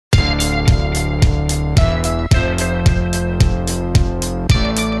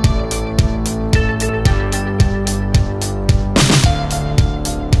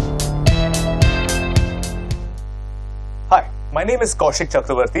My name is Kaushik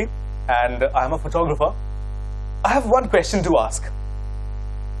Chakravarti and I am a photographer. I have one question to ask.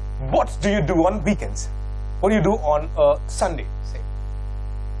 What do you do on weekends? What do you do on a Sunday, say?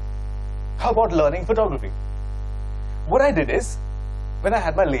 How about learning photography? What I did is, when I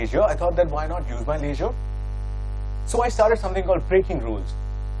had my leisure, I thought that why not use my leisure? So I started something called Breaking Rules.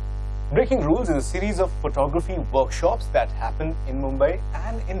 Breaking Rules is a series of photography workshops that happen in Mumbai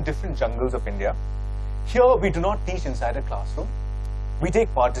and in different jungles of India. Here we do not teach inside a classroom. We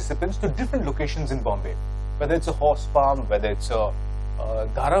take participants to different locations in Bombay. Whether it's a horse farm, whether it's a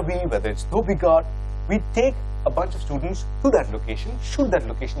Dharavi, whether it's Dhobi Ghat, we take a bunch of students to that location, shoot that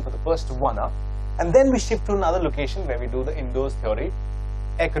location for the first 1 hour, and then we shift to another location where we do the indoors theory,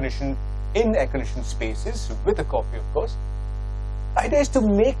 air-conditioned, in air-conditioned spaces with a coffee, of course. The idea is to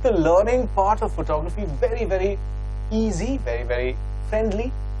make the learning part of photography very, very easy, very, very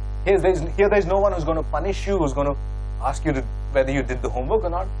friendly. Here there's no one who's going to punish you, who's going to ask you whether you did the homework or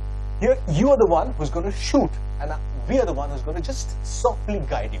not. Here, you are the one who's going to shoot, and we are the one who's going to just softly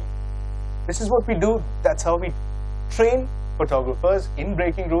guide you. This is what we do. That's how we train photographers in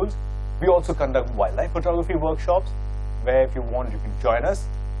Breaking Rules. We also conduct wildlife photography workshops, where if you want, you can join us.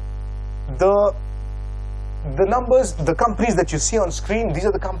 The numbers, the companies that you see on screen, these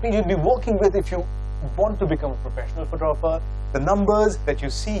are the companies you'll be working with if you want to become a professional photographer. The numbers that you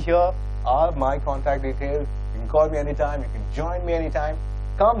see here are my contact details. You can call me anytime, you can join me anytime.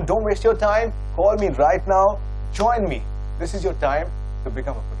 Come, don't waste your time, call me right now, join me. This is your time to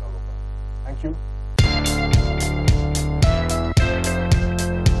become a photographer. Thank you.